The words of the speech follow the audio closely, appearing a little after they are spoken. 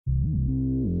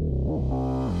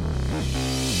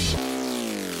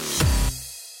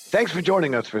Thanks for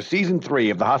joining us for Season 3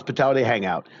 of the Hospitality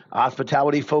Hangout, a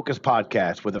hospitality-focused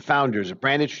podcast where the founders of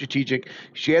Branded Strategic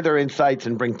share their insights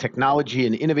and bring technology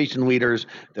and innovation leaders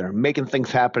that are making things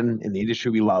happen in the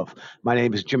industry we love. My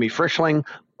name is Jimmy Frischling,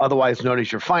 otherwise known as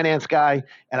your finance guy,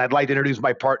 and I'd like to introduce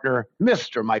my partner,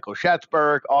 Mr. Michael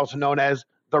Schatzberg, also known as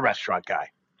the restaurant guy.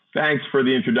 Thanks for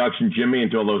the introduction, Jimmy,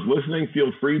 and to all those listening,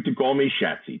 feel free to call me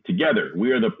Shatsy. Together,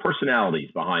 we are the personalities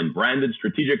behind Branded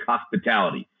Strategic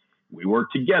Hospitality. We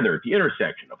work together at the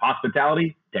intersection of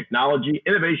hospitality, technology,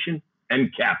 innovation,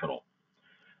 and capital.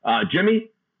 Jimmy,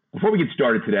 before we get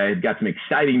started today, I've got some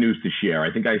exciting news to share.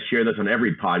 I think I share this on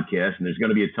every podcast, and there's going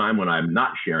to be a time when I'm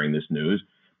not sharing this news,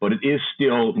 but it is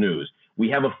still news. We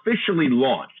have officially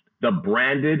launched the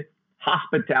Branded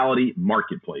Hospitality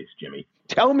Marketplace, Jimmy.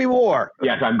 Tell me more.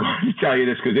 Yes, I'm going to tell you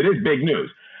this because it is big news.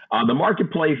 The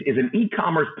Marketplace is an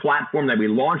e-commerce platform that we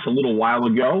launched a little while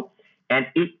ago, and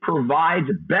it provides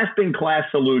best-in-class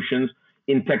solutions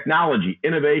in technology,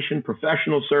 innovation,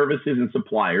 professional services, and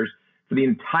suppliers for the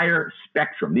entire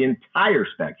spectrum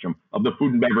of the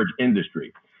food and beverage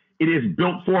industry. It is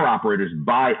built for operators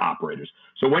by operators.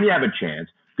 So when you have a chance,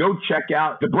 go check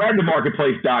out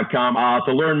thebrandedmarketplace.com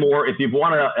to learn more. If you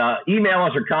want to email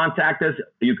us or contact us,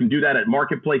 you can do that at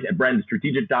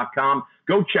marketplace@brandedstrategic.com.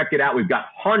 Go check it out. We've got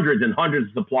hundreds and hundreds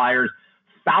of suppliers.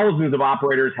 Thousands of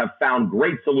operators have found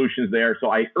great solutions there. So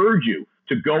I urge you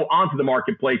to go onto the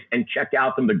marketplace and check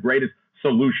out some of the greatest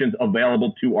solutions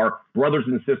available to our brothers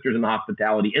and sisters in the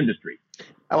hospitality industry.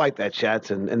 I like that,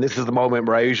 Chats, and this is the moment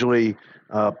where I usually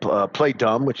play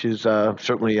dumb, which is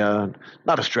certainly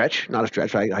not a stretch.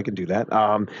 I can do that.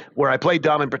 Where I play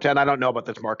dumb and pretend I don't know about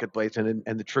this marketplace, and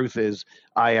the truth is,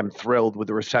 I am thrilled with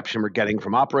the reception we're getting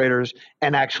from operators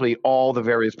and actually all the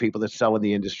various people that sell in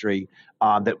the industry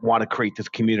that want to create this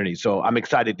community. So I'm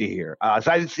excited to hear.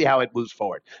 Excited to see how it moves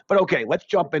forward. But okay, let's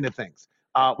jump into things.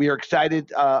 We are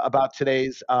excited about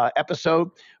today's episode.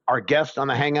 Our guest on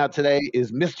the Hangout today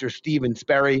is Mr. Steven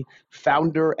Sperry,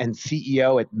 founder and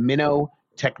CEO at Minnow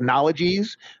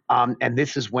Technologies. And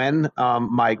this is when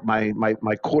my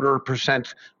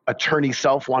 0.25% attorney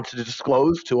self wants to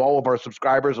disclose to all of our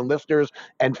subscribers and listeners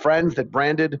and friends that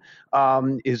Branded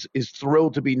is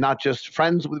thrilled to be not just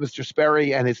friends with Mr.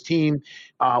 Sperry and his team.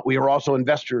 We are also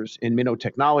investors in Minnow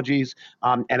Technologies.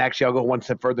 And actually, I'll go one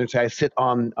step further and say I sit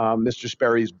on Mr.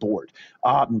 Sperry's board.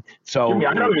 Jimmy,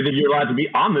 I don't even think you're allowed to be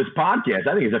on this podcast.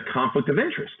 I think it's a conflict of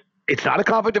interest. It's not a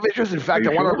conflict of interest. In fact,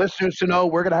 I want our listeners to know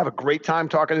we're going to have a great time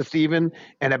talking to Steven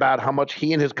and about how much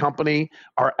he and his company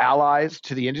are allies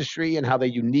to the industry and how they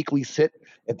uniquely sit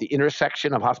at the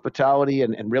intersection of hospitality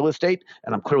and real estate.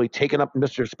 And I'm clearly taking up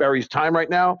Mr. Sperry's time right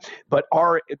now. But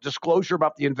our disclosure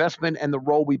about the investment and the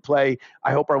role we play,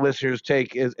 I hope our listeners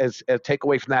take as a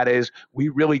takeaway from that is we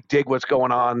really dig what's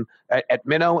going on at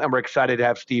Minnow, and we're excited to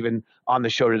have Steven on the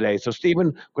show today. So, Steven,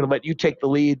 I'm going to let you take the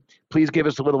lead. Please give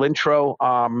us a little intro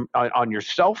on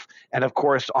yourself and, of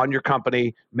course, on your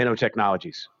company, Minnow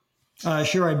Technologies.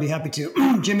 Sure, I'd be happy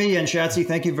to. Jimmy and Shatsy,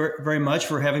 thank you very much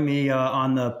for having me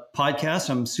on the podcast.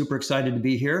 I'm super excited to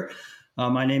be here.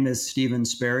 My name is Steven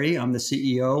Sperry. I'm the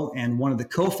CEO and one of the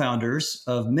co-founders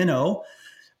of Minnow.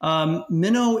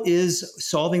 Minnow is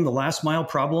solving the last mile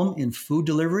problem in food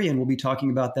delivery, and we'll be talking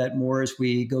about that more as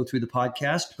we go through the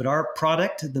podcast. But our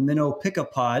product, the Minnow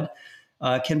Pickup Pod,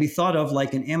 can be thought of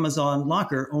like an Amazon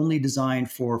locker only designed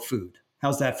for food.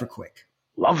 How's that for quick?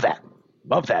 Love that.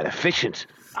 Efficient.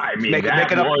 I mean, make it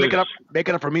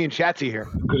up for me and Shatsy here.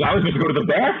 Because I was supposed to go to the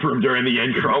bathroom during the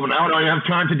intro, but now I don't even have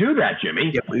time to do that,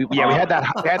 Jimmy. We had that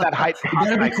hot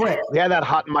mic. Quick. We had that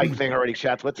hot mic thing already,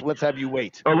 Shats. Let's have you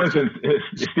wait. Oh, listen,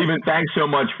 Steven, thanks so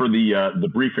much for the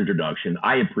brief introduction.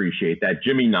 I appreciate that.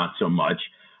 Jimmy, not so much.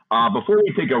 Before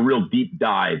we take a real deep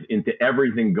dive into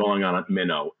everything going on at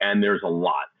Minnow, and there's a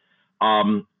lot,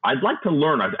 I'd like to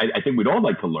learn. I think we'd all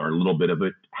like to learn a little bit of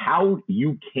it. How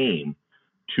you came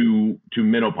to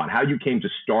Minnow Pod, how you came to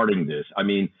starting this. I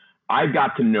mean, I've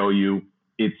got to know you.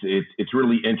 It's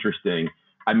really interesting.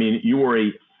 I mean, you were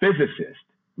a physicist.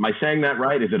 Am I saying that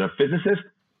right? Is it a physicist?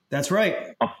 That's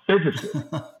right. A physicist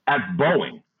at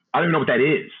Boeing. I don't even know what that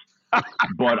is,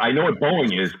 but I know what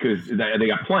Boeing is because they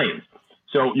got planes.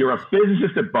 So you're a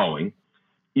physicist at Boeing.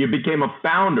 You became a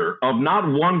founder of not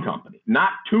one company, not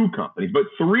two companies, but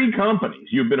three companies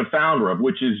you've been a founder of,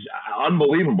 which is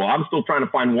unbelievable. I'm still trying to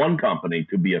find one company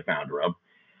to be a founder of.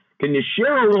 Can you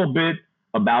share a little bit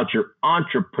about your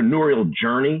entrepreneurial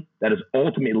journey that has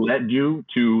ultimately led you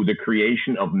to the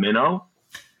creation of Minnow?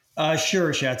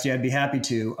 Sure, Shatsy, I'd be happy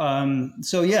to.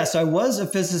 So yes, I was a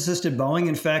physicist at Boeing.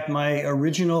 In fact, my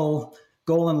original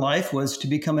goal in life was to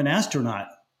become an astronaut,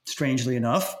 strangely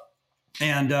enough.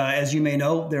 And as you may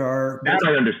know, that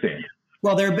I understand.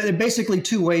 Well, there are basically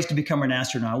two ways to become an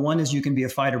astronaut. One is you can be a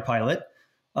fighter pilot,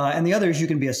 and the other is you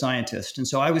can be a scientist. And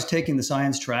so I was taking the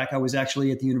science track. I was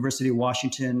actually at the University of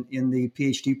Washington in the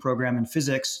PhD program in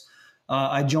physics.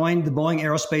 I joined the Boeing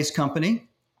Aerospace Company,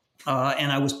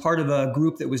 and I was part of a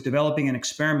group that was developing an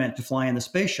experiment to fly in the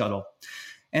space shuttle.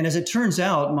 And as it turns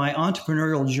out, my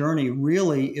entrepreneurial journey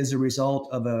really is a result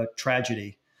of a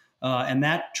tragedy. And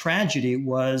that tragedy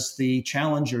was the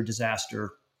Challenger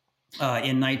disaster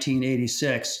in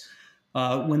 1986.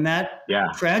 When that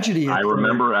tragedy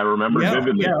occurred, I remember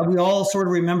vividly. Yeah, we all sort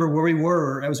of remember where we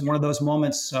were. It was one of those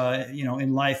moments,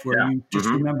 in life where you just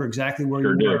remember exactly where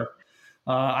you were.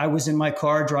 I was in my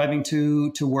car driving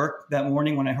to work that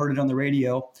morning when I heard it on the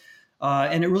radio,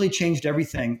 and it really changed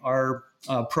everything. Our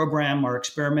program, our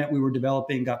experiment we were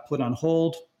developing got put on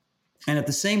hold. And at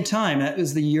the same time, that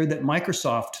was the year that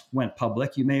Microsoft went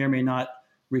public. You may or may not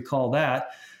recall that.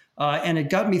 And it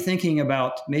got me thinking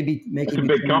about maybe making it's a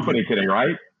big company today,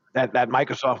 right? That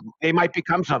Microsoft, they might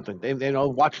become something. They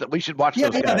watch that. We should watch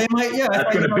those guys. They might. Yeah,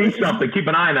 that's going to be something. Keep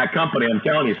an eye on that company. I'm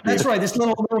telling you, Steve. That's right. This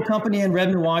little company in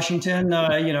Redmond, Washington.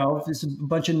 There's a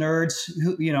bunch of nerds.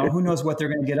 Who knows what they're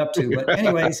going to get up to. But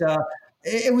anyways,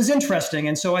 it was interesting,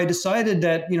 and so I decided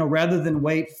that rather than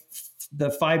wait the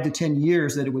 5 to 10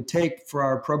 years that it would take for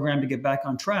our program to get back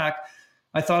on track,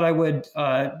 I thought I would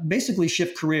basically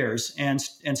shift careers and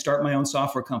start my own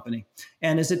software company.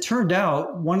 And as it turned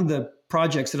out, one of the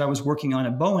projects that I was working on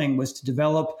at Boeing was to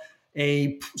develop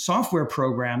a software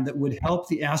program that would help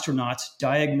the astronauts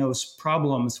diagnose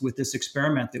problems with this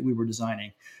experiment that we were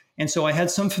designing. And so I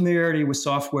had some familiarity with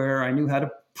software. I knew how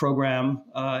to program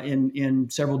in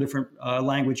several different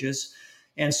languages.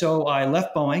 And so I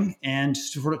left Boeing and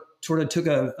sort of took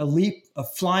a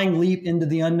flying leap into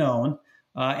the unknown,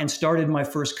 and started my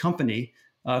first company,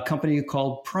 a company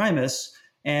called Primus.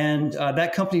 And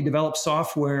that company developed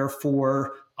software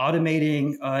for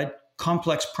automating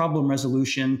complex problem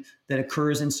resolution that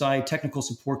occurs inside technical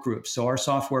support groups. So our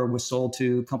software was sold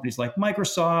to companies like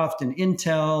Microsoft and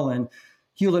Intel and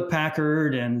Hewlett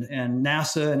Packard and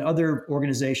NASA and other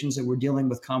organizations that were dealing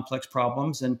with complex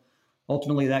problems. And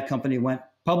ultimately that company went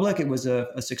public. It was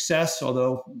a success,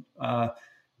 although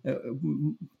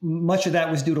much of that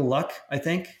was due to luck, I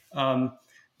think.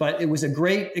 But it was a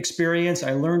great experience.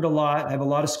 I learned a lot. I have a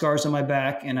lot of scars on my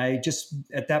back. And I just,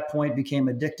 at that point, became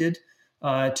addicted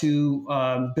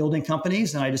to building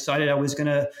companies. And I decided I was going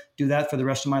to do that for the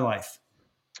rest of my life.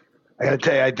 I got to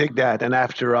tell you, I dig that. And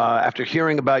after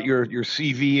hearing about your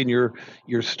CV and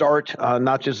your start,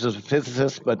 not just as a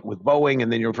physicist, but with Boeing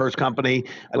and then your first company,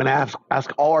 I'm going to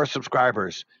ask all our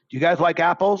subscribers, do you guys like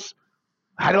apples?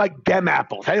 How do you like them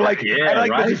apples? How do you like,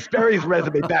 Mrs. Sperry's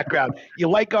resume background? You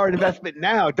like our investment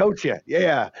now, don't you?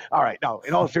 Yeah. All right. No,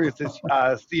 in all seriousness,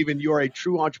 Stephen, you're a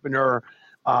true entrepreneur.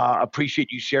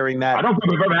 Appreciate you sharing that. I don't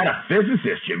think we've ever had a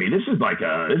physicist, Jimmy. This is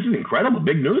incredible.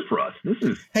 Big news for us. This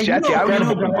is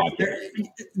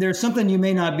there's something you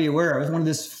may not be aware of. It's one of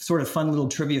this sort of fun little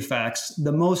trivia facts.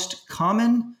 The most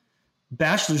common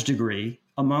bachelor's degree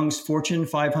amongst Fortune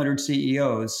 500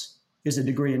 CEOs is a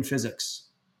degree in physics.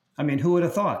 I mean, who would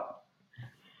have thought?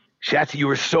 Shatsy, you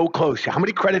were so close. How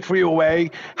many credits were you away?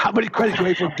 How many credits were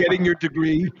you away from getting your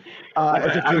degree? I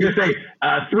was going to say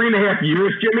 3.5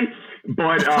 years, Jimmy.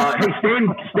 But hey,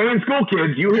 stay in school,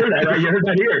 kids. You hear that? You heard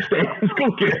that here. Stay in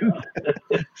school,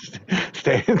 kids.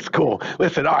 Stay in school.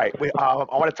 Listen, all right. I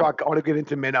want to get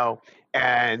into Minnow,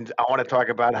 and I want to talk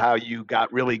about how you got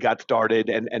started,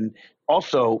 and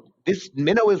also this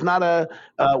Minnow is not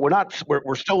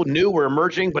we're still new, we're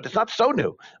emerging, but it's not so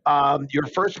new. Your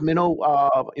first Minnow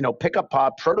pickup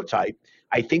pod prototype,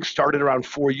 I think, started around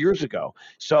 4 years ago.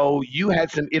 So you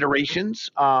had some iterations,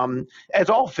 as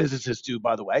all physicists do,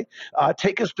 by the way.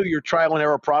 Take us through your trial and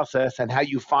error process and how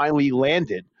you finally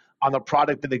landed on the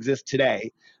product that exists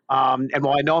today. And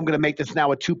while I know I'm going to make this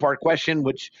now a two-part question,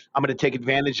 which I'm going to take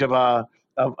advantage of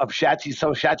Shatsy's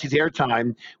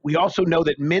airtime, we also know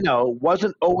that Minnow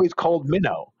wasn't always called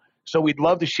Minnow. So we'd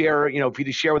love to share, for you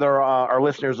to share with our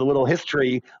listeners a little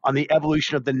history on the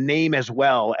evolution of the name as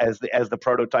well as the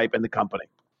prototype and the company.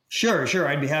 Sure.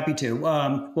 I'd be happy to.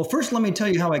 Well, first, let me tell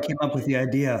you how I came up with the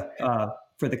idea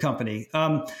for the company.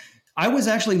 I was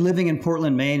actually living in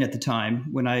Portland, Maine at the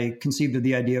time when I conceived of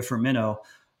the idea for Minnow.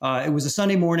 It was a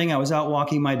Sunday morning. I was out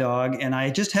walking my dog, and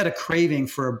I just had a craving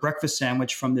for a breakfast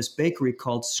sandwich from this bakery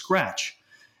called Scratch,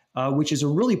 which is a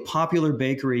really popular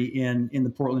bakery in the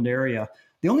Portland area.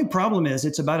 The only problem is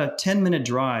it's about a 10-minute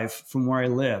drive from where I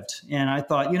lived. And I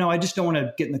thought, I just don't want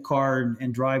to get in the car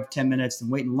and drive 10 minutes and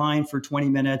wait in line for 20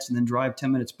 minutes and then drive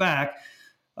 10 minutes back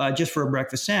just for a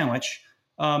breakfast sandwich.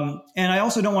 And I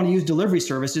also don't want to use delivery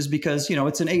services because,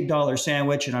 it's an $8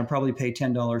 sandwich and I'd probably pay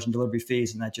 $10 in delivery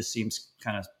fees. And that just seems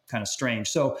kind of strange.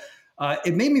 So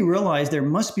it made me realize there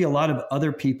must be a lot of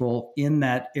other people in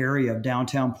that area of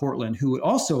downtown Portland who would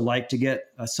also like to get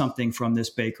something from this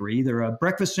bakery, either a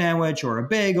breakfast sandwich or a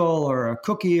bagel or a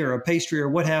cookie or a pastry or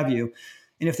what have you.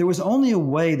 And if there was only a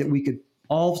way that we could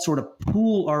all sort of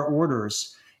pool our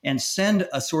orders and send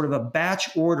a sort of a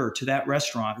batch order to that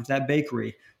restaurant or that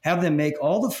bakery, have them make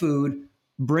all the food,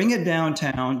 bring it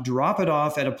downtown, drop it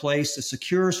off at a place, a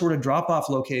secure sort of drop-off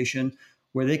location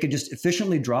where they could just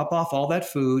efficiently drop off all that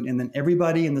food, and then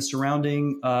everybody in the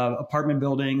surrounding apartment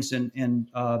buildings and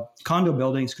condo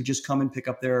buildings could just come and pick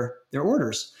up their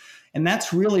orders. And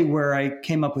that's really where I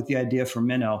came up with the idea for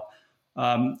Minnow.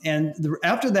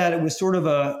 After that, it was sort of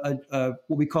a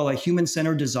what we call a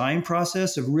human-centered design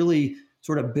process of really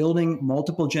sort of building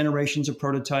multiple generations of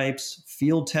prototypes,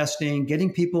 field testing,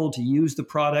 getting people to use the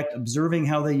product, observing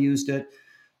how they used it.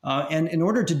 And in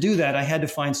order to do that, I had to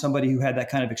find somebody who had that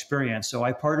kind of experience. So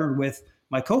I partnered with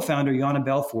my co-founder, Jana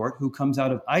Belfort, who comes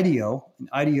out of IDEO. And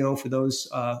IDEO, for those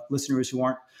listeners who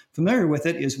aren't familiar with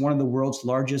it, is one of the world's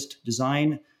largest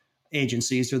design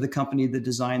agencies. They're the company that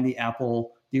designed the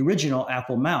original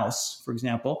Apple mouse, for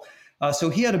example.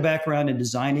 So he had a background in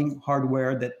designing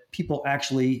hardware that people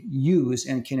actually use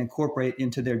and can incorporate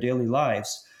into their daily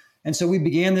lives. And so we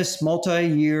began this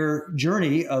multi-year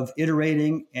journey of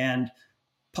iterating and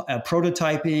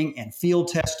prototyping and field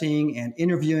testing and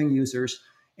interviewing users.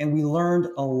 And we learned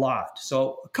a lot.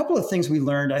 So a couple of things we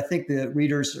learned, I think the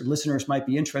readers or listeners might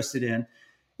be interested in,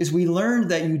 is we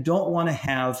learned that you don't want to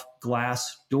have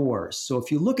glass doors. So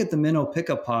if you look at the Minnow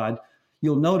pickup pod,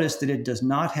 you'll notice that it does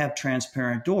not have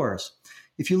transparent doors.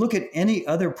 If you look at any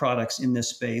other products in this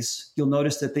space, you'll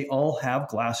notice that they all have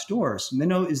glass doors.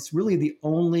 Minnow is really the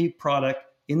only product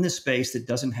in this space that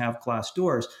doesn't have glass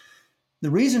doors.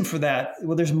 The reason for that,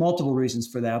 well, there's multiple reasons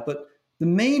for that, but the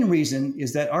main reason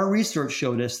is that our research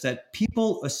showed us that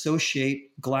people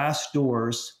associate glass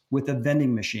doors with a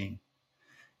vending machine.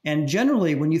 And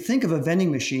generally, when you think of a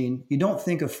vending machine, you don't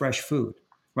think of fresh food.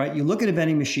 Right? You look at a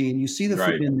vending machine, you see the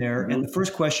food in there, and the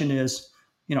first question is,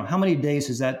 how many days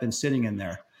has that been sitting in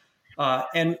there?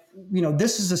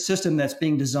 This is a system that's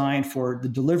being designed for the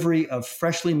delivery of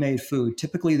freshly made food.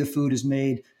 Typically, the food is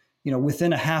made,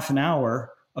 within a half an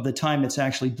hour of the time it's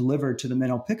actually delivered to the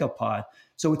Minnow pickup pod.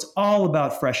 So it's all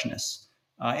about freshness.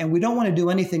 And we don't want to do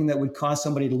anything that would cause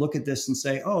somebody to look at this and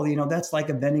say, oh, that's like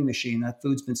a vending machine. That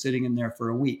food's been sitting in there for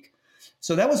a week.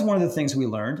 So that was one of the things we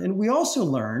learned. And we also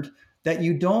learned that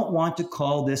you don't want to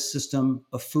call this system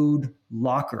a food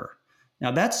locker.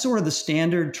 Now, that's sort of the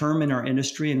standard term in our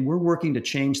industry, and we're working to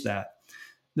change that.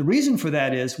 The reason for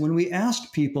that is when we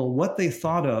asked people what they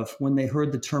thought of when they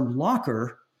heard the term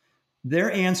locker,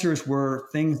 their answers were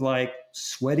things like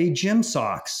sweaty gym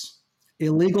socks,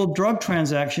 illegal drug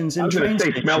transactions, and train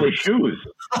stations. Smelly shoes.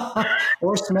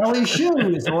 Or smelly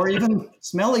shoes, or even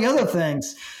smelly other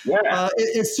things. Yeah.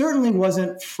 It certainly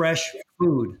wasn't fresh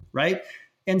food, right?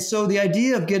 And so the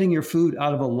idea of getting your food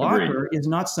out of a locker is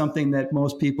not something that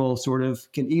most people sort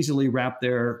of can easily wrap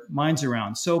their minds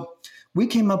around. So we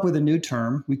came up with a new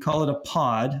term. We call it a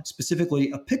pod, specifically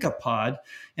a pickup pod.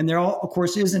 And there, of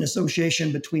course, is an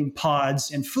association between pods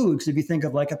and food. Because if you think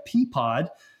of like a pea pod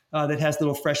that has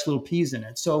fresh little peas in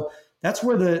it. So that's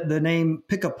where the name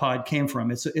pickup pod came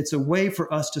from. It's a way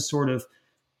for us to sort of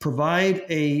provide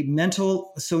a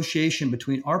mental association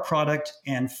between our product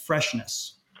and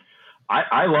freshness.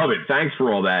 I love it. Thanks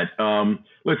for all that.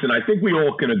 Listen, I think we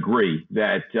all can agree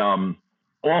that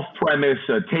off-premise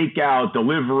takeout,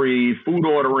 delivery, food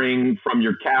ordering from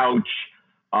your couch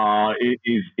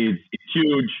is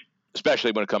huge,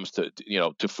 especially when it comes to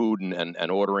food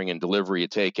and ordering and delivery and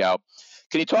takeout.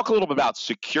 Can you talk a little bit about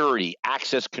security,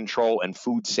 access control, and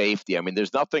food safety? I mean,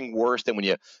 there's nothing worse than when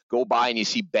you go by and you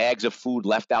see bags of food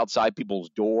left outside people's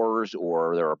doors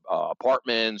or their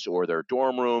apartments or their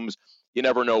dorm rooms. You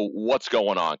never know what's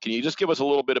going on. Can you just give us a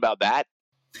little bit about that?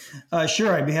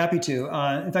 Sure, I'd be happy to.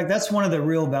 In fact, that's one of the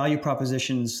real value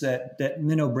propositions that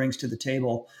Minnow brings to the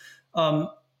table.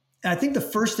 I think the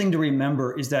first thing to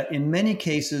remember is that in many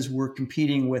cases, we're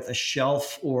competing with a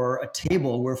shelf or a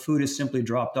table where food is simply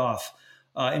dropped off.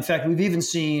 In fact, we've even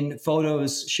seen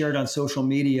photos shared on social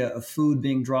media of food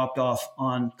being dropped off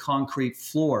on concrete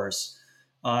floors.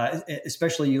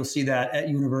 Especially you'll see that at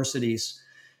universities.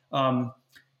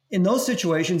 In those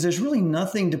situations, there's really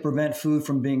nothing to prevent food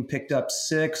from being picked up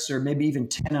 6 or maybe even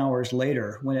 10 hours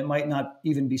later when it might not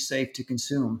even be safe to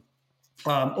consume.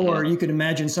 Or you could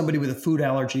imagine somebody with a food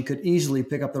allergy could easily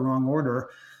pick up the wrong order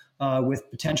with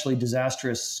potentially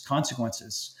disastrous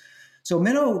consequences. So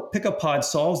Minnow Pickup Pod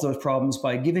solves those problems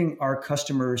by giving our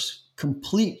customers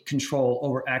complete control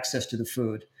over access to the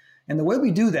food. And the way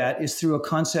we do that is through a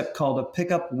concept called a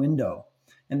pickup window.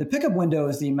 And the pickup window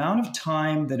is the amount of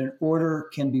time that an order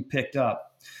can be picked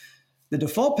up. The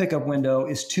default pickup window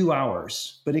is 2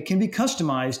 hours, but it can be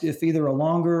customized if either a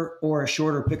longer or a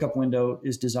shorter pickup window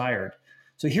is desired.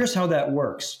 So here's how that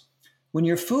works. When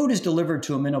your food is delivered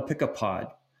to a Minnow Pickup Pod,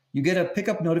 you get a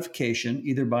pickup notification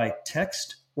either by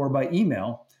text or by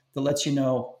email that lets you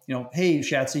know, hey,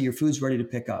 Shatsy, your food's ready to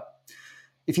pick up.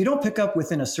 If you don't pick up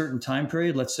within a certain time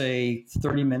period, let's say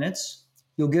 30 minutes,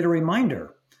 you'll get a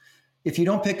reminder. If you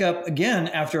don't pick up again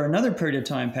after another period of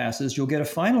time passes, you'll get a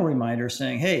final reminder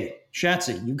saying, hey,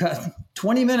 Shatsy, you've got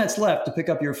 20 minutes left to pick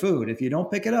up your food. If you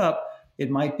don't pick it up, it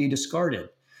might be discarded.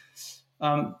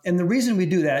 And the reason we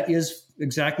do that is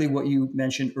exactly what you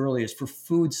mentioned earlier, is for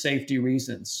food safety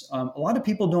reasons. A lot of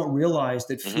people don't realize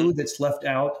that food that's left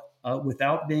out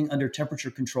without being under temperature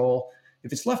control,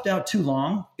 if it's left out too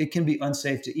long, it can be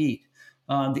unsafe to eat.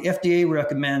 The FDA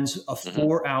recommends a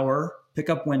 4-hour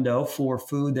pickup window for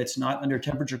food that's not under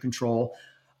temperature control.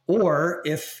 Or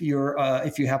if you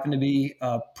happen to be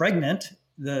pregnant,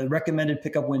 the recommended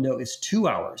pickup window is 2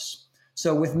 hours.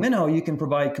 So with Minnow, you can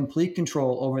provide complete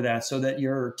control over that so that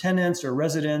your tenants or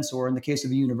residents, or in the case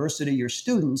of a university, your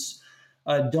students,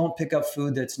 don't pick up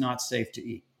food that's not safe to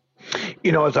eat.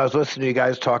 As I was listening to you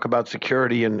guys talk about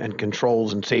security and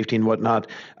controls and safety and whatnot,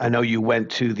 I know you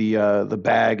went to the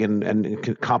bag and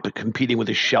competing with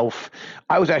a shelf.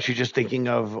 I was actually just thinking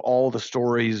of all the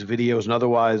stories, videos, and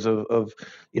otherwise of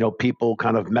people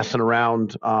kind of messing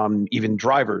around, even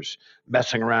drivers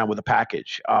messing around with a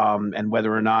package, and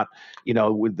whether or not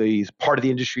with these part of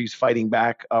the industry is fighting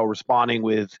back, responding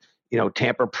with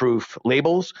tamper-proof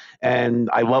labels. And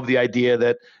I love the idea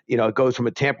that, it goes from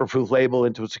a tamper-proof label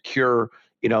into a secure,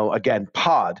 again,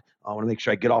 pod. I want to make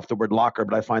sure I get off the word locker,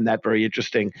 but I find that very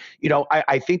interesting.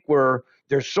 I think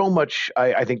there's so much,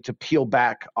 I think, to peel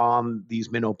back on these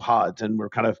Minnow pods, and we're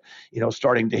kind of,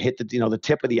 starting to hit the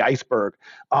tip of the iceberg.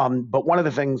 But one of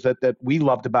the things that we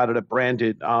loved about it at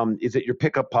Branded is that your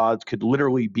pickup pods could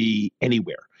literally be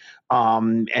anywhere.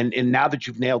 And now that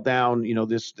you've nailed down,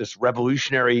 this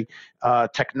revolutionary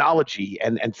technology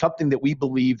and something that we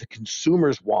believe the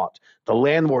consumers want, the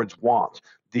landlords want,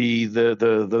 the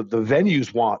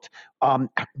venues want,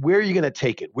 where are you going to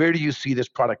take it? Where do you see this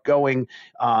product going?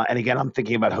 And again, I'm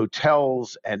thinking about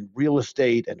hotels and real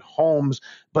estate and homes,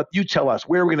 but you tell us,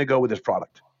 where are we going to go with this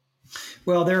product?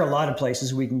 Well, there are a lot of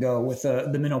places we can go with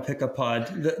the Minnow Pickup Pod.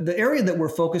 The area that we're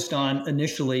focused on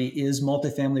initially is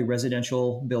multifamily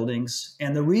residential buildings.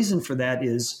 And the reason for that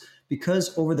is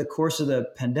because over the course of the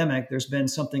pandemic, there's been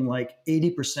something like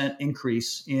 80%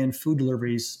 increase in food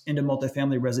deliveries into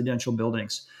multifamily residential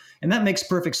buildings. And that makes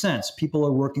perfect sense. People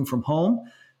are working from home.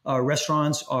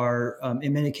 Restaurants are,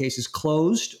 in many cases,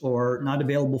 closed or not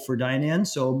available for dine-in.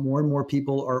 So more and more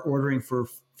people are ordering for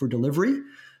delivery.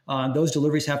 Those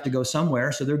deliveries have to go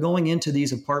somewhere. So they're going into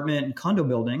these apartment and condo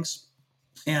buildings.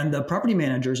 And the property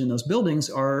managers in those buildings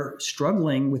are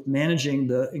struggling with managing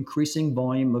the increasing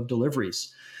volume of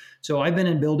deliveries. So I've been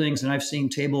in buildings and I've seen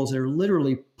tables that are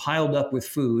literally piled up with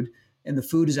food, and the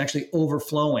food is actually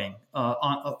overflowing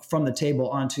from the table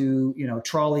onto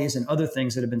trolleys and other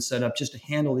things that have been set up just to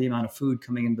handle the amount of food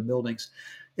coming into the buildings.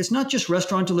 It's not just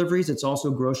restaurant deliveries, it's also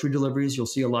grocery deliveries. You'll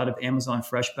see a lot of Amazon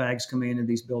fresh bags coming into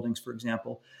these buildings, for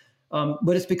example.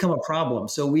 But it's become a problem.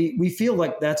 So we feel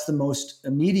like that's the most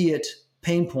immediate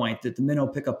pain point that the Minnow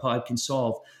Pickup Pod can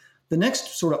solve. The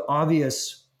next sort of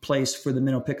obvious place for the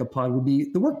Minnow Pickup Pod would be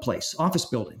the workplace, office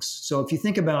buildings. So if you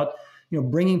think about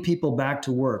bringing people back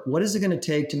to work, what is it going to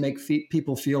take to make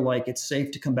people feel like it's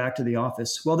safe to come back to the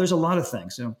office? Well, there's a lot of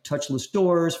things. Touchless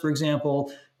doors, for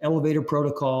example, elevator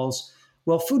protocols.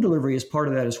 Well, food delivery is part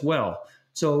of that as well.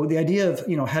 So the idea of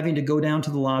having to go down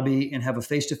to the lobby and have a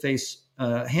face-to-face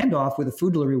handoff with a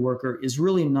food delivery worker is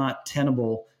really not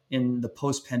tenable in the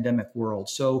post-pandemic world.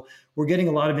 So we're getting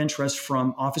a lot of interest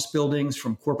from office buildings,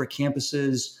 from corporate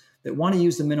campuses that want to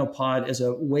use the Minnow Pod as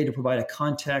a way to provide a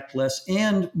contactless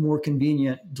and more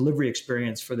convenient delivery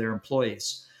experience for their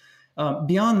employees.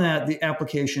 Beyond that, the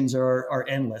applications are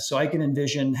endless. So I can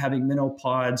envision having Minnow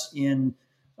Pods in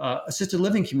assisted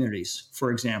living communities,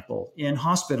 for example, in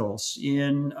hospitals,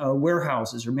 in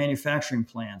warehouses or manufacturing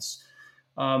plants.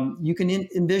 You can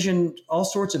envision all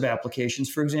sorts of applications.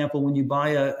 For example, when you buy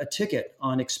a ticket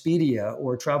on Expedia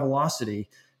or Travelocity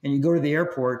and you go to the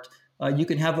airport, you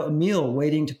can have a meal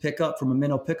waiting to pick up from a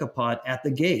Minnow Pickup Pod at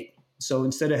the gate. So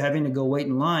instead of having to go wait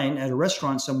in line at a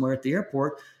restaurant somewhere at the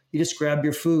airport, you just grab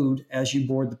your food as you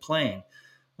board the plane.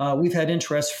 We've had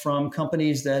interest from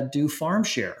companies that do farm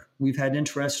share. We've had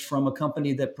interest from a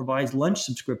company that provides lunch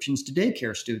subscriptions to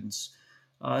daycare students.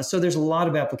 So there's a lot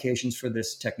of applications for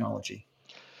this technology.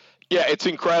 Yeah, it's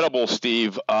incredible,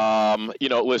 Steve.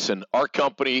 Listen, our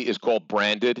company is called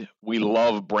Branded. We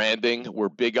love branding. We're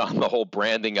big on the whole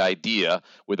branding idea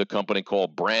with a company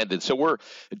called Branded. So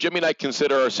Jimmy and I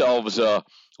consider ourselves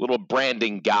little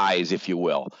branding guys, if you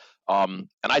will. And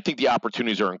I think the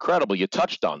opportunities are incredible. You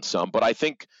touched on some, but I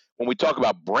think when we talk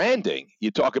about branding,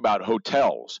 you talk about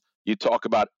hotels, you talk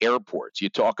about airports, you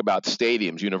talk about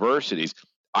stadiums, universities.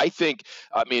 Our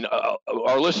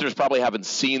listeners probably haven't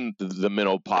seen the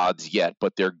Minnow pods yet,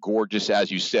 but they're gorgeous, as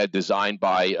you said, designed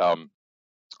by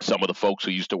some of the folks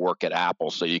who used to work at Apple,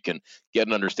 so you can get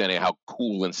an understanding of how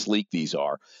cool and sleek these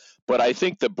are. But I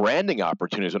think the branding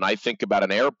opportunities, when I think about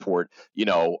an airport,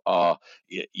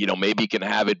 maybe you can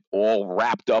have it all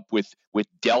wrapped up with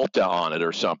Delta on it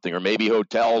or something, or maybe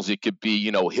hotels, it could be,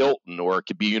 Hilton, or it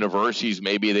could be universities.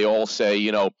 Maybe they all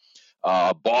say,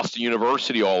 Boston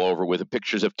University all over with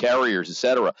pictures of carriers, et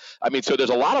cetera. So there's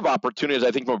a lot of opportunities,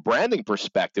 I think, from a branding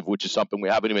perspective, which is something we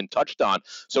haven't even touched on.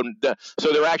 So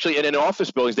they're actually, and in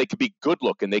office buildings, they could be good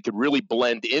looking. They could really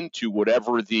blend into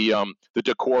whatever the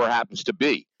decor happens to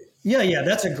be. Yeah,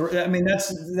 that's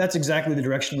that's exactly the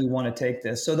direction we want to take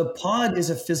this. So the pod is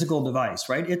a physical device,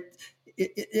 right?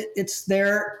 It's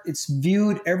there. It's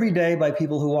viewed every day by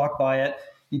people who walk by it.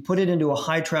 You put it into a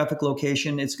high traffic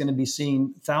location, it's going to be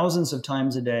seen thousands of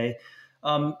times a day.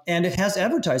 And it has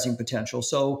advertising potential.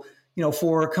 So,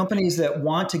 for companies that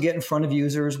want to get in front of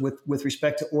users with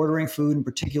respect to ordering food in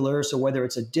particular, so whether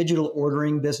it's a digital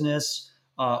ordering business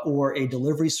or a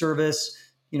delivery service,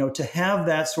 to have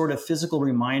that sort of physical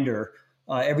reminder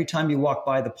every time you walk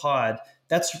by the pod,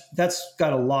 that's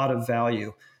got a lot of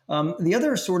value. The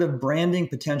other sort of branding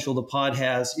potential the pod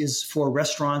has is for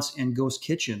restaurants and ghost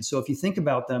kitchens. So if you think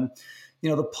about them,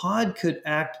 the pod could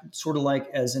act sort of like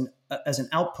as an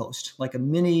outpost, like a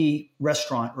mini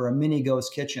restaurant or a mini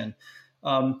ghost kitchen.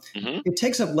 It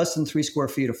takes up less than 3 square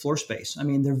feet of floor space.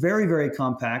 They're very, very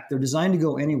compact. They're designed to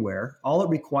go anywhere. All it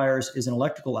requires is an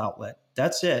electrical outlet.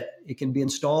 That's it. It can be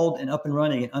installed and up and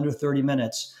running in under 30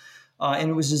 minutes. And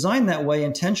it was designed that way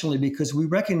intentionally because we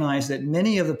recognize that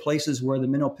many of the places where the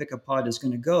Minnow pickup pod is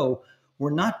going to go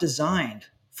were not designed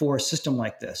for a system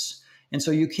like this. And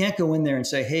so you can't go in there and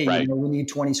say, hey, right, we need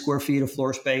 20 square feet of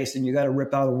floor space and you got to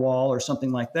rip out a wall or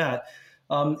something like that.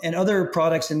 And other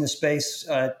products in the space,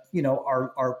 have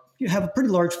a pretty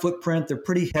large footprint. They're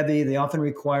pretty heavy. They often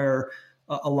require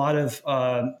a lot of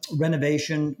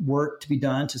renovation work to be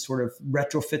done to sort of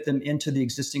retrofit them into the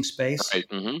existing space. Right.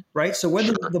 Mm-hmm. Right. So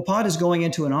whether the pod is going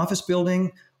into an office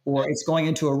building or it's going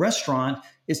into a restaurant,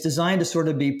 it's designed to sort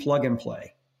of be plug and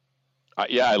play.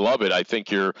 Yeah, I love it. I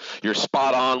think you're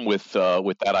spot on with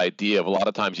that idea of a lot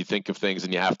of times you think of things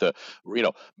and you have to,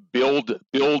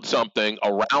 build something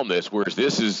around this, whereas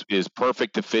this is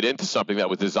perfect to fit into something that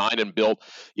was designed and built,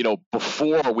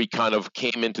 before we kind of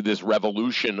came into this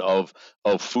revolution of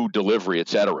food delivery, et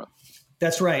cetera.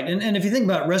 That's right. And if you think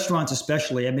about restaurants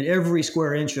especially, every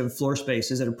square inch of floor space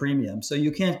is at a premium. So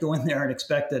you can't go in there and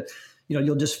expect that,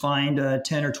 you'll just find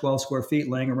 10 or 12 square feet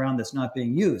laying around that's not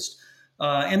being used.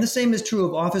 And the same is true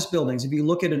of office buildings. If you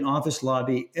look at an office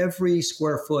lobby, every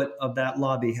square foot of that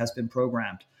lobby has been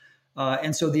programmed.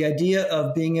 And so the idea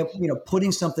of being,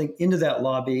 putting something into that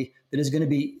lobby that is going to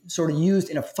be sort of used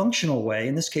in a functional way,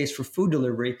 in this case for food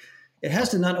delivery, it has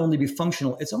to not only be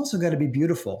functional, it's also got to be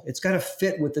beautiful. It's got to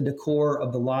fit with the decor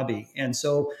of the lobby. And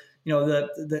so,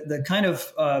 the kind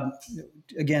of,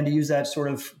 again, to use that sort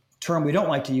of term we don't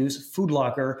like to use, food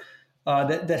locker,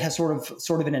 that has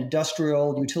sort of an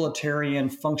industrial, utilitarian,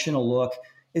 functional look.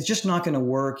 It's just not going to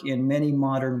work in many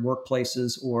modern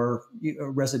workplaces or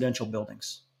residential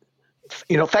buildings.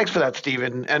 Thanks for that,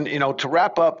 Stephen. And to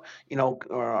wrap up,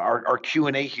 our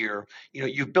Q&A here,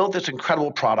 you've built this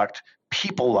incredible product.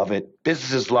 People love it,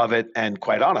 businesses love it, and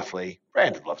quite honestly,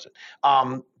 Brandon loves it.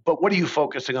 But what are you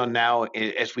focusing on now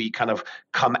as we kind of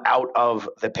come out of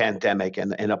the pandemic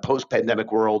and in a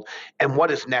post-pandemic world? And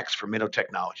what is next for Minnow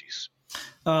Technologies?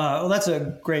 Well, that's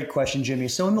a great question, Jimmy.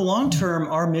 So in the long term,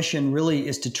 our mission really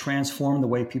is to transform the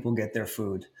way people get their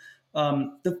food.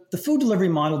 The food delivery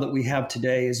model that we have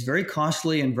today is very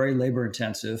costly and very labor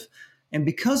intensive. And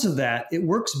because of that, it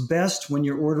works best when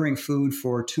you're ordering food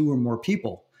for 2 or more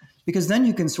people, because then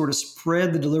you can sort of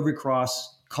spread the delivery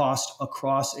cost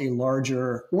across a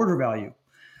larger order value.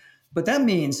 But that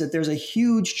means that there's a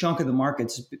huge chunk of the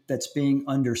market that's being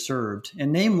underserved.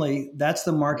 And namely, that's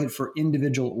the market for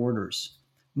individual orders.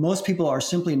 Most people are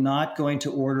simply not going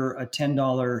to order a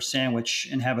 $10 sandwich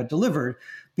and have it delivered,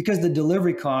 because the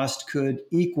delivery cost could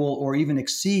equal or even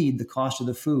exceed the cost of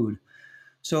the food.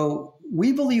 So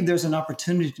we believe there's an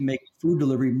opportunity to make food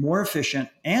delivery more efficient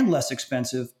and less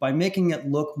expensive by making it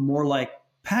look more like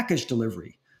package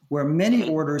delivery, where many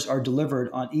orders are delivered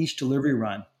on each delivery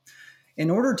run. In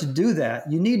order to do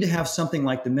that, you need to have something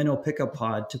like the Minnow pickup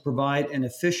pod to provide an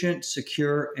efficient,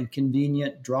 secure, and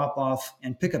convenient drop-off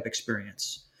and pickup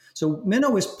experience. So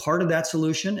Minnow is part of that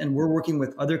solution, and we're working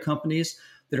with other companies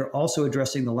that are also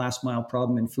addressing the last mile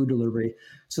problem in food delivery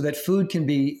so that food can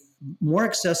be more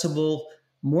accessible,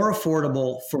 more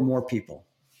affordable for more people.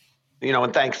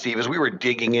 And thanks, Steve. As we were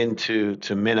digging into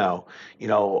Minnow,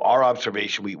 our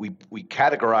observation, we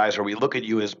categorize or we look at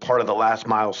you as part of the last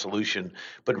mile solution,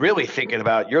 but really thinking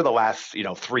about you're the last,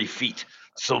 3 feet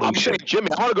solution. I'm saying, Jimmy,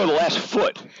 I want to go the last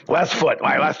foot. Last foot,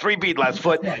 right? Last 3 feet, last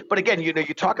foot. But again, you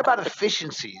talk about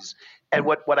efficiencies, and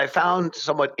what I found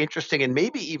somewhat interesting and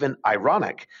maybe even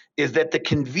ironic is that the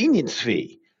convenience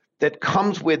fee that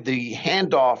comes with the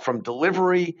handoff from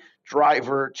delivery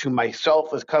driver to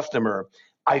myself as customer,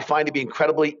 I find to be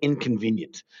incredibly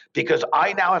inconvenient because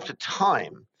I now have to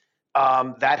time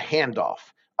that handoff,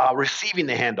 receiving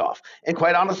the handoff. And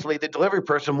quite honestly, the delivery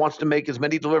person wants to make as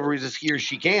many deliveries as he or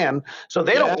she can, so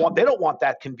they don't want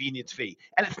that convenience fee.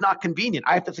 And it's not convenient.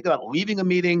 I have to think about leaving a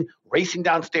meeting, racing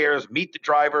downstairs, meet the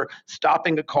driver,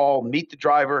 stopping a call, meet the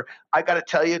driver. I got to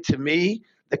tell you, to me,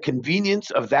 the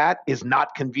convenience of that is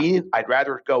not convenient. I'd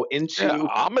rather go into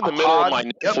I'm in the middle of my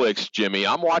Netflix, Jimmy.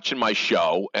 I'm watching my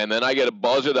show, and then I get a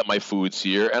buzzer that my food's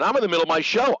here, and I'm in the middle of my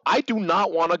show. I do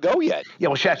not want to go yet. Yeah,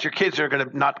 well, Shatz, your kids are going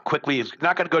to not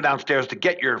going to go downstairs to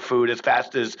get your food as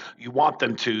fast as you want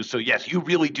them to. So, yes, you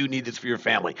really do need this for your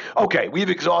family. Okay, we've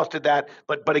exhausted that.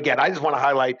 But again, I just want to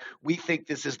highlight, we think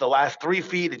this is the last 3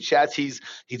 feet, and Shatz, he's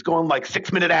going like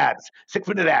 6-minute abs.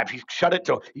 6-minute abs. He cut it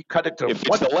to if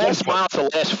it's the last mile, it's the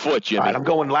last foot, Jimmy. All right, I'm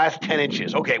going last 10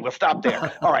 inches. Okay, we'll stop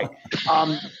there. All right.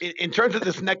 In terms of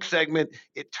this next segment,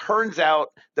 it turns out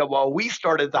that while we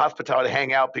started the Hospitality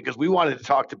Hangout because we wanted to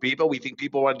talk to people, we think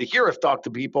people wanted to hear us talk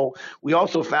to people, we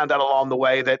also found out along the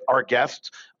way that our guests,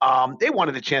 they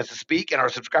wanted a chance to speak, and our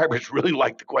subscribers really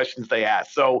liked the questions they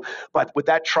asked. So, but with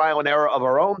that trial and error of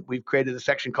our own, we've created a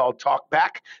section called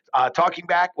Talking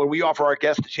Back, where we offer our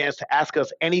guests a chance to ask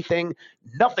us anything.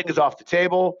 Nothing is off the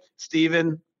table.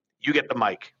 Stephen, you get the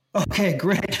mic. Okay,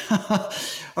 great.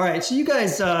 All right. So you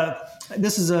guys,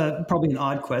 this is probably an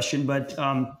odd question, but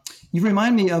you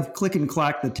remind me of Click and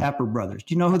Clack, the Tapper Brothers.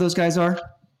 Do you know who those guys are?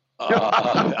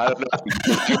 I don't know.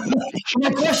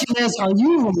 My question is, are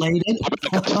you related?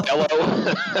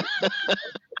 Hello.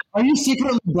 Are you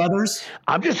secretly brothers?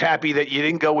 I'm just happy that you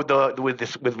didn't go with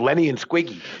Lenny and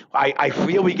Squiggy. I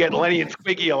feel we get Lenny and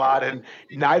Squiggy a lot, and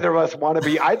neither of us want to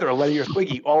be either Lenny or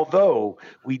Squiggy. Although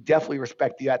we definitely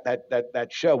respect that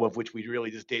show of which we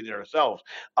really just dated ourselves.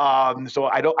 So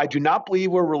I do not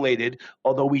believe we're related.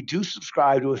 Although we do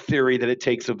subscribe to a theory that it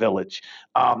takes a village,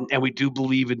 and we do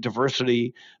believe in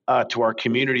diversity to our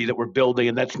community that we're building,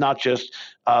 and that's not just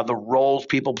the roles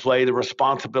people play, the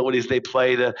responsibilities they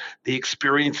play, the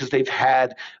experiences they've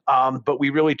had, but we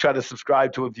really try to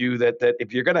subscribe to a view that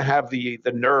if you're going to have the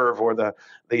nerve or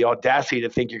the audacity to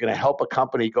think you're going to help a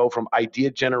company go from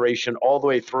idea generation all the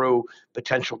way through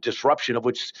potential disruption, of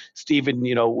which Stephen,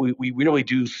 we really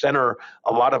do center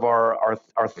a lot of our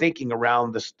thinking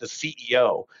around the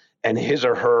CEO and his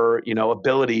or her,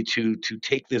 ability to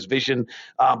take this vision.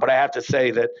 But I have to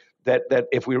say that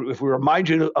if we remind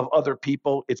you of other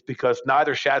people, it's because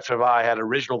neither Shatz or I had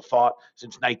original thought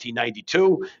since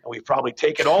 1992, and we've probably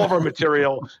taken all of our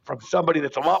material from somebody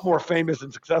that's a lot more famous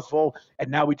and successful,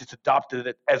 and now we just adopted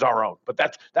it as our own. But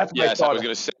that's my thought. Yes, I was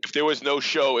going to say, if there was no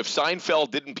show, if Seinfeld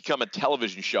didn't become a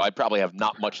television show, I'd probably have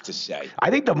not much to say.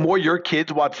 I think the more your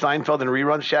kids watch Seinfeld and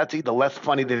reruns, Shatsy, the less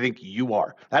funny they think you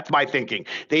are. That's my thinking.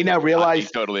 They now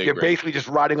realize you're basically just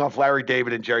riding off Larry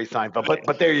David and Jerry Seinfeld.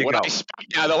 But there you go.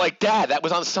 Now they're like, Dad, that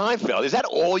was on Seinfeld. Is that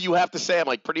all you have to say? I'm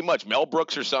like, pretty much. Mel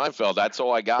Brooks or Seinfeld. That's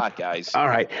all I got, guys. All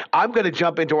right. I'm going to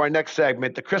jump into our next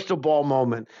segment, the crystal ball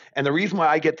moment. And the reason why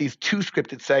I get these 2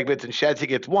 scripted segments and Shatsy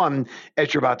gets 1,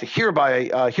 as you're about to hear by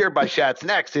Shatz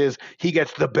next, is he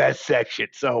gets the best section.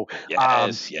 So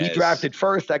yes. He drafted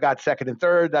first. I got second and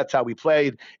third. That's how we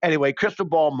played. Anyway, crystal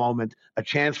ball moment, a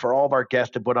chance for all of our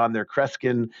guests to put on their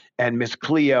Kreskin and Miss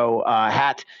Cleo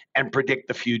hat and predict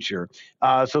the future.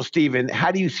 So, Stephen,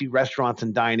 how do you see restaurants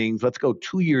and dinings? Let's go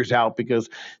 2 years out, because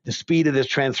the speed of this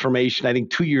transformation, I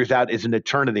think 2 years out is an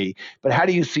eternity. But how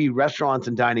do you see restaurants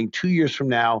and dining 2 years from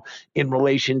now in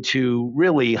relation to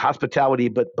really hospitality,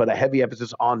 but a heavy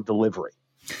emphasis on delivery?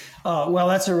 Well,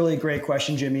 that's a really great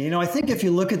question, Jimmy. I think if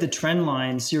you look at the trend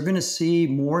lines, you're going to see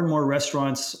more and more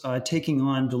restaurants taking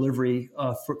on delivery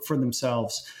for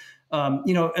themselves.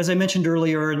 As I mentioned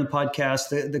earlier in the podcast,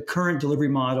 the current delivery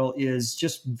model is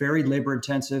just very labor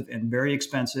intensive and very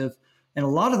expensive. And a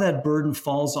lot of that burden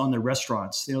falls on the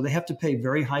restaurants. They have to pay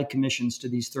very high commissions to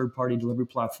these third-party delivery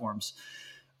platforms.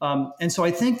 And so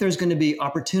I think there's going to be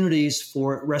opportunities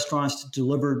for restaurants to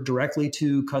deliver directly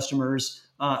to customers,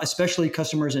 especially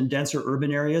customers in denser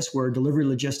urban areas where delivery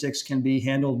logistics can be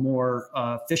handled more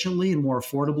efficiently and more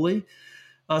affordably.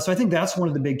 So I think that's one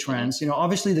of the big trends.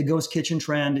 Obviously the ghost kitchen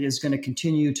trend is going to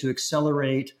continue to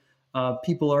accelerate.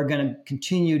 People are going to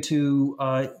continue to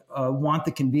want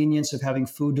the convenience of having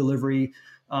food delivery.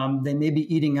 They may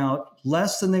be eating out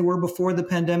less than they were before the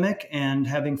pandemic and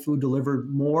having food delivered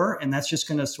more. And that's just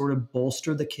going to sort of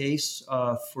bolster the case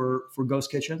for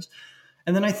ghost kitchens.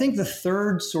 And then I think the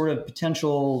third sort of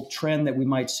potential trend that we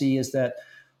might see is that,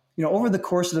 over the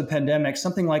course of the pandemic,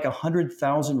 something like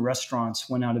 100,000 restaurants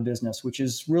went out of business, which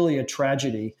is really a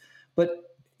tragedy.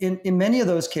 But in many of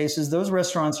those cases, those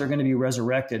restaurants are going to be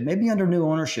resurrected, maybe under new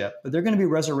ownership, but they're going to be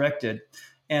resurrected.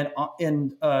 And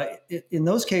in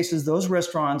those cases, those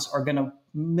restaurants are going to,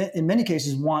 in many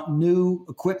cases, want new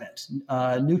equipment,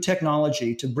 new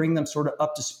technology to bring them sort of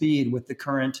up to speed with the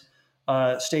current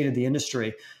state of the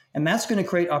industry. And that's going to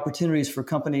create opportunities for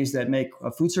companies that make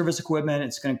food service equipment.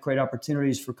 It's going to create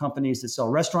opportunities for companies that sell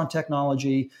restaurant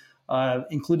technology,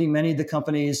 including many of the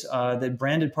companies that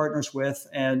Branded partners with,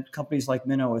 and companies like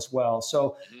Minnow as well.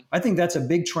 So I think that's a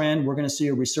big trend. We're going to see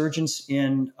a resurgence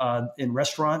in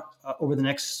restaurant over the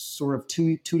next sort of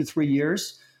two to 3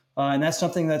 years. And that's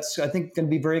something that's, I think, going to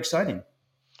be very exciting.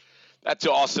 That's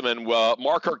awesome. And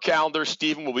mark our calendar.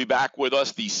 Stephen will be back with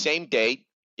us the same date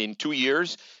in 2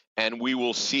 years, and we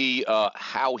will see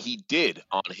how he did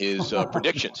on his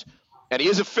predictions. And he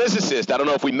is a physicist. I don't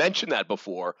know if we mentioned that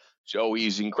before. So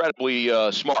he's incredibly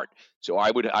smart. So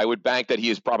I would bank that he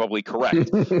is probably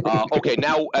correct. Okay,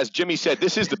 now, as Jimmy said,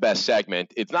 this is the best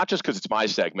segment. It's not just because it's my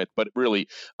segment, but really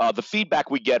the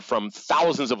feedback we get from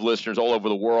thousands of listeners all over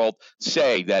the world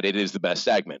say that it is the best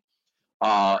segment.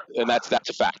 And that's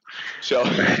a fact. So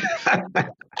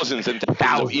thousands and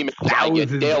thousands of emails I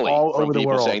get daily from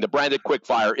people saying the Branded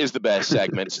Quickfire is the best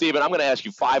segment. Stephen, I'm going to ask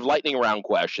you 5 lightning round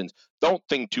questions. Don't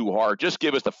think too hard. Just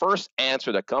give us the first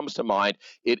answer that comes to mind.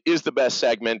 It is the best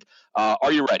segment.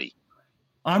 Are you ready?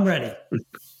 I'm ready.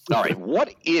 All right.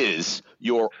 What is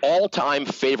your all-time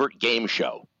favorite game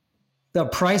show? The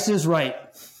Price is Right.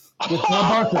 With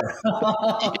Bob Barker.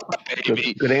 Yeah,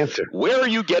 baby. Good answer. Where are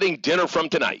you getting dinner from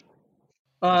tonight?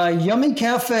 Yummy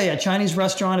Cafe, a Chinese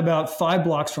restaurant about 5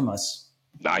 blocks from us.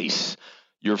 Nice.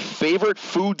 Your favorite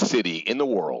food city in the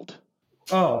world?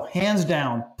 Oh, hands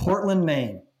down, Portland,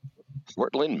 Maine.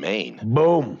 Portland, Maine.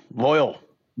 Boom. Loyal.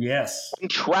 Yes. When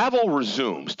travel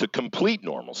resumes to complete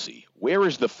normalcy, where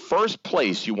is the first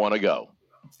place you want to go?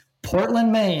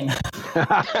 Portland, Maine.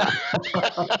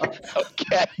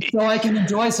 Okay. So I can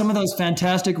enjoy some of those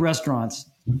fantastic restaurants.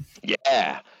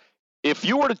 Yeah. If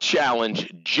you were to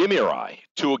challenge Jimmy or I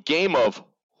to a game of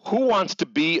Who Wants to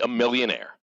Be a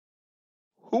Millionaire,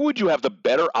 who would you have the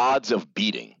better odds of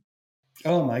beating?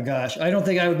 Oh my gosh. I don't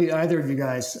think I would beat either of you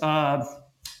guys. But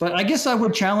I guess I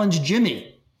would challenge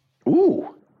Jimmy. Ooh.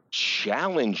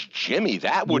 Challenge Jimmy.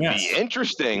 That would be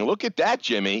interesting. Look at that,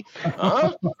 Jimmy.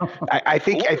 Huh? I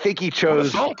think he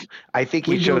chose. I think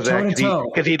he chose that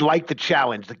because he liked the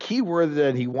challenge. The key word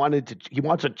that he wants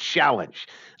a challenge.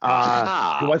 He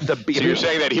wants to beat. So you're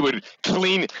saying that he would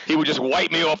just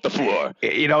wipe me off the floor.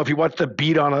 If he wants to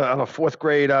beat on a 4th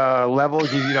grade level,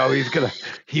 he's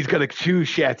gonna choose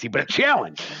Shatsy. But a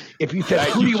challenge. If you said,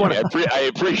 who do you want to? I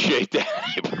appreciate that.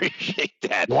 I appreciate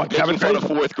that. You want 7th grade? Fun of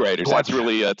 4th graders. That's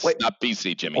really not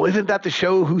PC, Jimmy. Well, isn't that the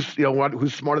show? Who's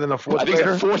smarter than a 4th grader? I think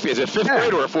it's 4th. Is it 5th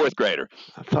grade or a 4th grader?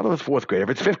 I thought it was 4th grade. If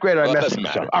it's 5th grader, I messed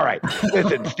up. All right.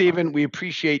 Listen, Stephen, we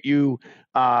appreciate you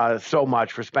so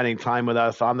much for spending time with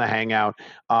us on the Hangout.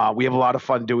 We have a lot of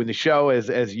fun doing the show,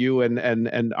 as you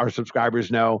and our subscribers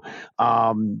know.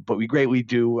 But we greatly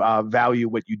do value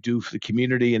what you do for the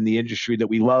community and the industry that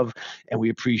we love, and we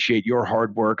appreciate your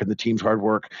hard work and the team's hard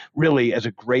work, really, as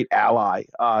a great ally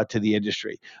to the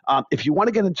industry. If you want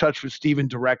to get in touch with Stephen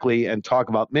directly and talk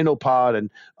about MinnowPod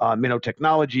and Minnow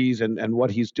Technologies and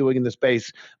what he's doing in the space,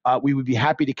 we would be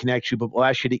happy to connect you, but we'll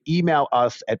ask you to email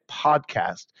us at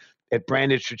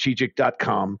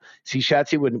podcast@brandedstrategic.com. See,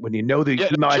 Shatsy, when you know the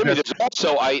email address.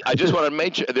 Also, I just want to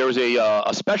mention there was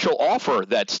a special offer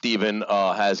that Stephen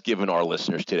has given our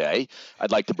listeners today.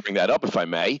 I'd like to bring that up, if I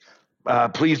may.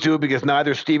 Please do, because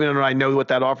neither Stephen and I know what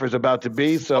that offer is about to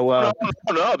be. So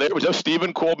no. There was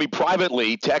Stephen called me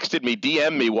privately, texted me,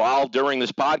 DM'd me during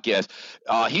this podcast.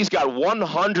 He's got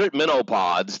 100 Minnow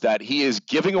pods that he is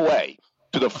giving away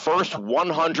to the first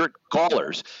 100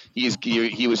 callers.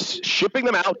 He was shipping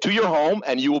them out to your home,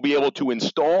 and you will be able to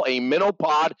install a Minnow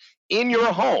pod in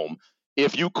your home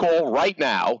if you call right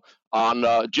now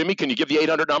on Jimmy. Can you give the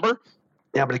 800 number?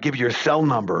 Yeah, I'm going to give you your cell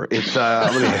number. It's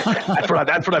that's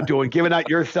what I'm doing, giving out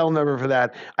your cell number for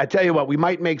that. I tell you what, we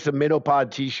might make some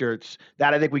Minnowpod T-shirts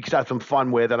that I think we could have some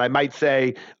fun with, and I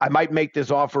might make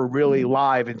this offer really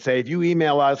live and say, if you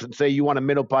email us and say you want a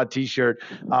Minnowpod T-shirt,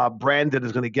 Brandon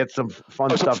is going to get some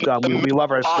fun stuff done. We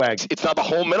love our swag. It's not the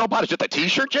whole Minnowpod; it's just a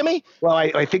T-shirt, Jimmy. Well,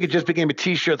 I think it just became a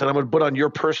T-shirt that I'm going to put on your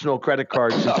personal credit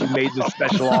card since you made this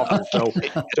special offer.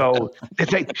 So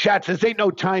Schatz, this ain't no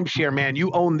timeshare, man. You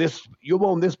own this. You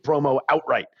own this promo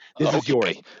outright. This is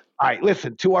yours. All right,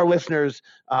 listen, to our listeners,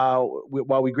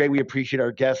 while we greatly appreciate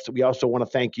our guests, we also want to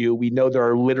thank you. We know there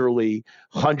are literally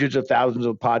hundreds of thousands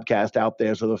of podcasts out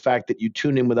there. So the fact that you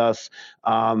tune in with us,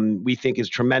 we think is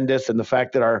tremendous. And the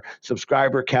fact that our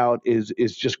subscriber count is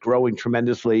just growing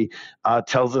tremendously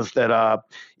tells us that,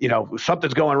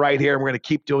 something's going right here. And we're going to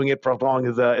keep doing it for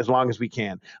as long as we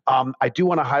can. I do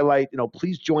want to highlight,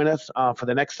 please join us for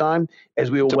the next time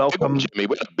as we will welcome. Jimmy,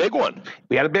 we had a big one.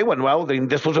 We had a big one. Well,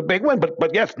 this was a big one.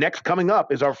 But yes, next coming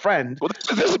up is our friend. Well,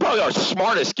 this is probably our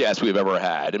smartest guest we've ever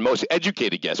had and most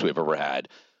educated guest we've ever had.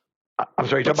 I'm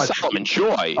sorry, you're talking about Solomon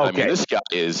Choi. Okay. I mean, this guy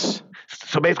is.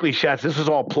 So basically, Schatz, this is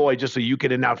all ploy just so you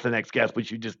can announce the next guest,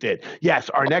 which you just did. Yes,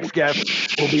 our next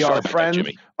guest will be our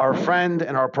friend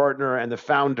and our partner and the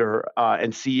founder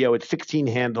and CEO at 16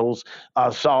 Handles,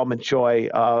 Solomon Choi,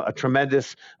 a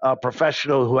tremendous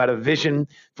professional who had a vision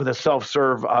for the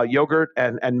self-serve yogurt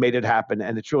and made it happen.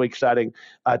 And it's really exciting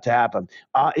to happen.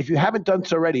 If you haven't done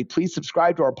so already, please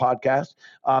subscribe to our podcast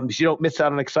so you don't miss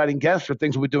out on exciting guests or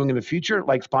things we'll be doing in the future,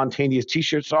 like spontaneous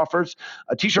T-shirt offers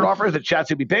that Schatz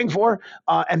will be paying for.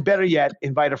 And better yet,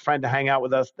 invite a friend to hang out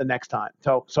with us the next time.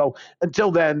 So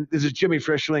until then, this is Jimmy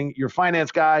Frischling, your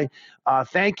finance guy,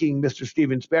 thanking Mr.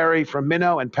 Stephen Sperry from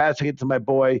Minnow and passing it to my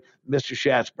boy, Mr.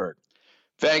 Schatzberg.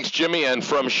 Thanks, Jimmy. And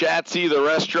from Schatzy, the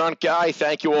restaurant guy,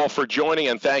 thank you all for joining.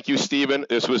 And thank you, Stephen.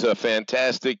 This was a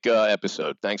fantastic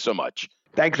episode. Thanks so much.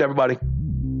 Thanks, everybody.